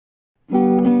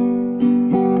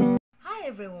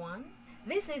everyone,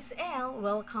 this is Elle.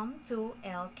 Welcome to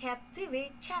Elle Cat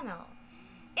TV channel.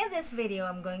 In this video,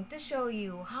 I'm going to show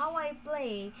you how I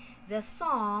play the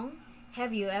song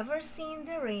Have You Ever Seen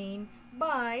the Rain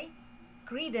by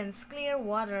Creedence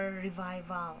Clearwater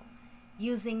Revival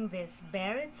using this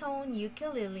baritone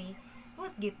ukulele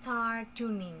with guitar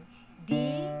tuning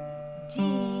D, G,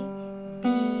 B,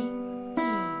 E.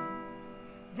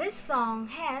 This song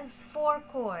has 4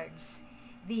 chords: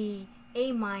 the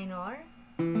A minor,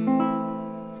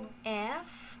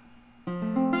 F,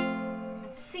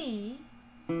 C,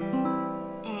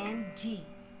 and G.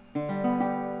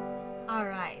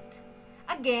 Alright,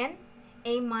 again,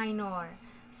 A minor.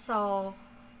 So,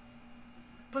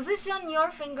 position your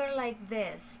finger like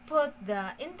this. Put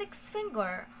the index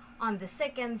finger on the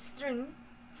 2nd string,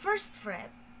 1st fret.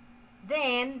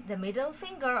 Then, the middle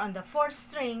finger on the 4th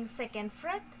string, 2nd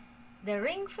fret. The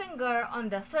ring finger on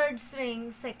the 3rd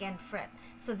string, 2nd fret.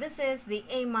 So this is the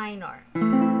A minor.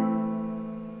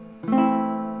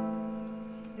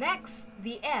 Next,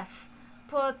 the F.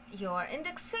 Put your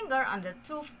index finger on the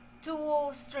two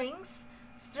strings,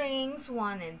 strings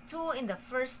 1 and 2 in the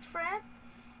 1st fret.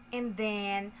 And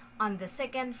then on the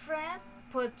 2nd fret,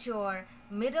 put your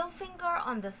middle finger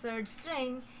on the 3rd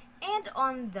string. And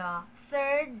on the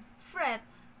 3rd fret,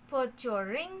 put your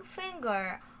ring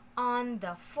finger on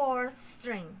the 4th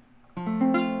string.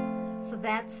 So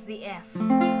that's the F.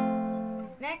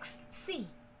 Next, C.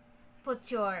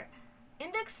 Put your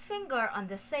index finger on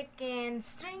the 2nd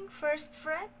string, 1st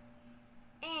fret,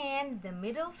 and the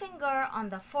middle finger on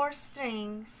the 4th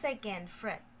string, 2nd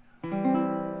fret.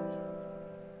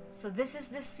 So this is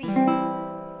the C.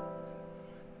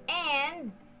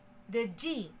 And the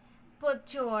G.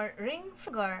 Put your ring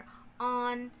finger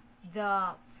on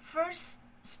the 1st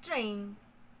string,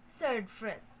 3rd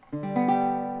fret.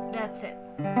 That's it.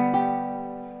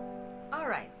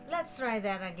 Alright, let's try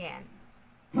that again.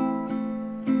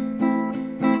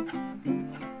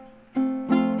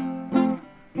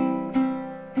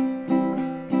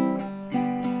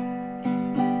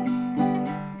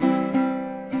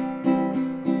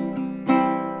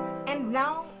 And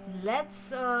now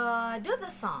let's do the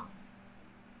song.